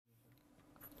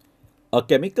A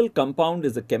chemical compound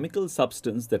is a chemical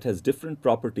substance that has different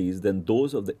properties than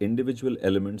those of the individual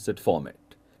elements that form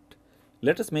it.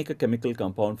 Let us make a chemical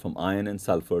compound from iron and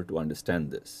sulphur to understand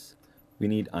this. We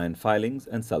need iron filings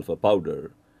and sulphur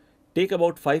powder. Take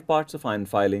about 5 parts of iron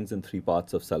filings and 3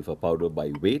 parts of sulphur powder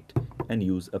by weight and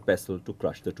use a pestle to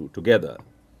crush the two together.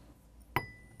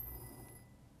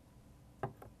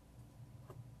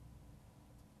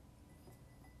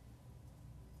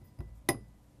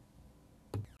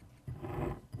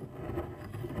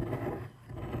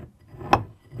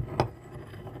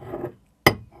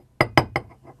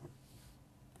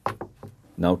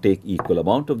 Now take equal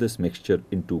amount of this mixture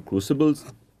in 2 crucibles.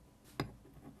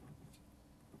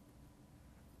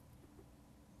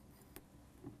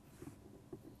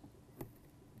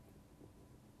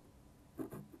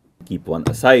 Keep one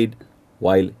aside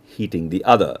while heating the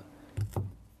other.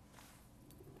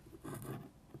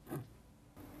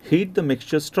 Heat the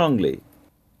mixture strongly.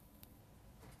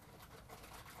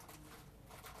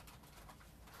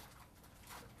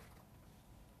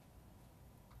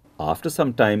 After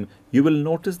some time, you will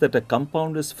notice that a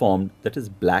compound is formed that is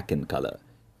black in color.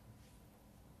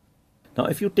 Now,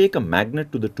 if you take a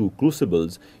magnet to the 2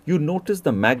 crucibles, you notice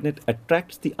the magnet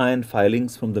attracts the iron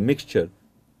filings from the mixture,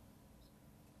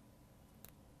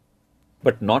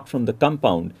 but not from the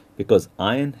compound, because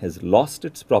iron has lost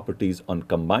its properties on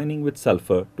combining with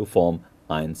sulphur to form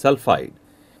iron sulphide.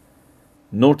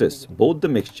 Notice both the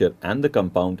mixture and the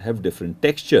compound have different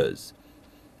textures.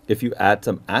 If you add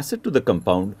some acid to the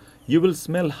compound, you will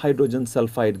smell hydrogen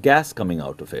sulfide gas coming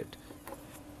out of it,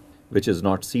 which is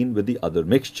not seen with the other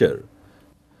mixture.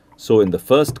 So in the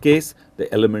first case,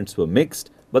 the elements were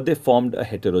mixed, but they formed a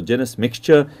heterogeneous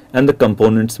mixture and the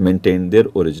components maintained their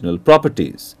original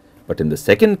properties. But in the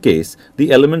second case,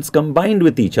 the elements combined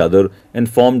with each other and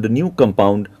formed a new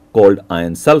compound called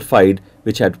iron sulphide,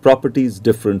 which had properties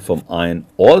different from iron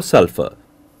or sulphur.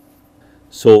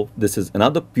 So this is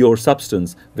another pure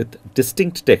substance with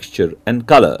distinct texture and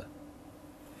color.